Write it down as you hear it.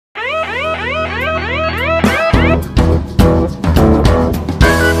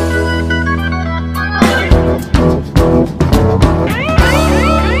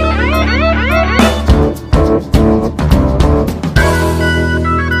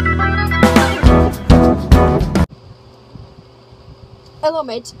Hello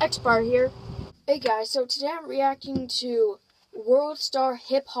mates, Xbar here. Hey guys, so today I'm reacting to World Star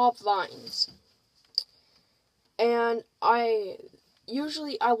Hip Hop Vines. And I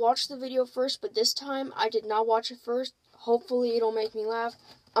watch the video first, but this time I did not watch it first. Hopefully it'll make me laugh.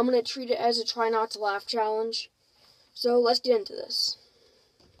 I'm going to treat it as a try not to laugh challenge. So let's get into this.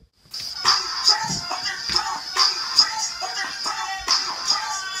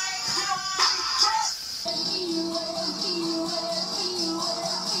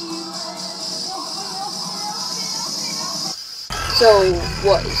 So,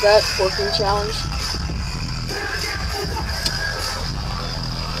 what, is that twerking challenge?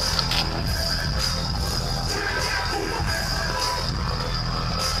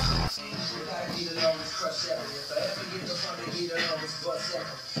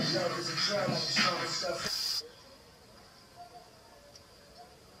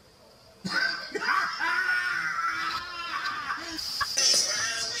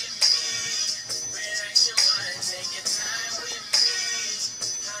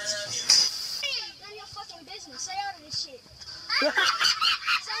 Stay out of this shit.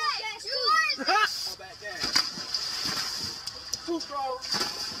 Too strong.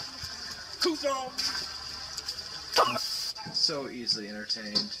 Too strong. So easily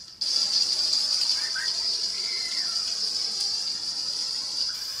entertained.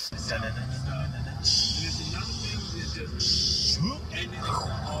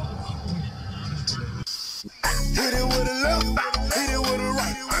 Hit it with a left, hit it with a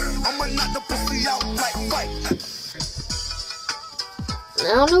right. I'ma knock the pussy out like fight. I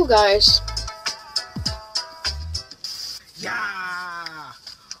don't know, guys. Yeah.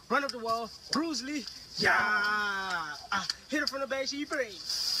 Run up the wall. Bruce Lee. Yeah. Hit her from the back. She free.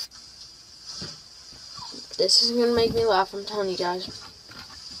 This is gonna make me laugh, I'm telling you guys.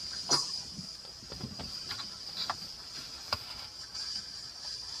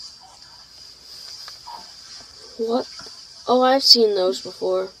 What? Oh, I've seen those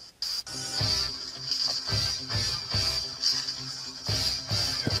before.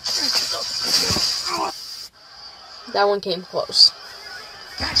 That one came close.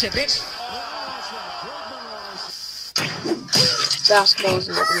 Gotcha, bitch. Basketball is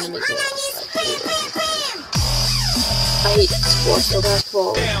never gonna make me laugh. I hate sports, so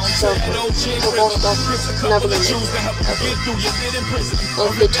basketball, football, never gonna make me laugh.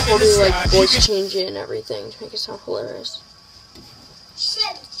 Like, they totally, like, voice change it and everything to make it sound hilarious.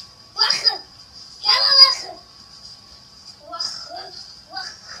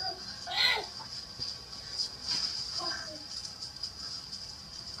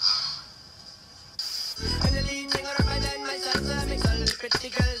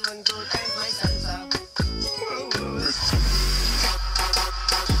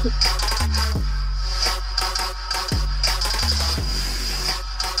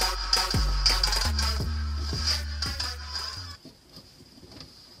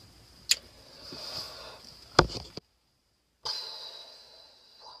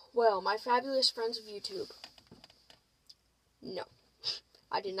 Well, my fabulous friends of YouTube. No,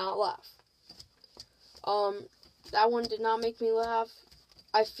 I did not laugh. That one did not make me laugh.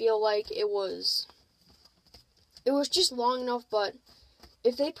 I feel like it was just long enough, but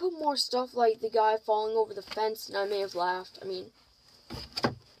if they put more stuff like the guy falling over the fence, then I may have laughed. I mean,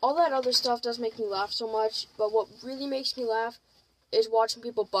 all that other stuff does make me laugh so much, but what really makes me laugh is watching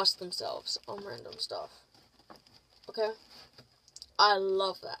people bust themselves on random stuff. Okay? I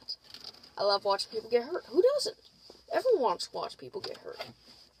love that. I love watching people get hurt. Who doesn't? Everyone wants to watch people get hurt.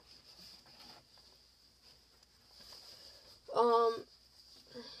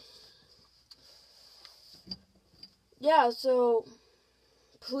 Yeah, so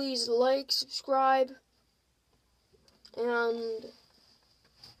please like, subscribe, and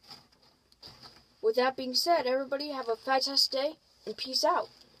with that being said, everybody have a fantastic day, and peace out.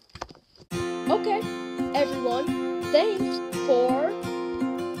 Okay, everyone, thanks for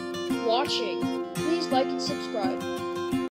watching. Please like and subscribe.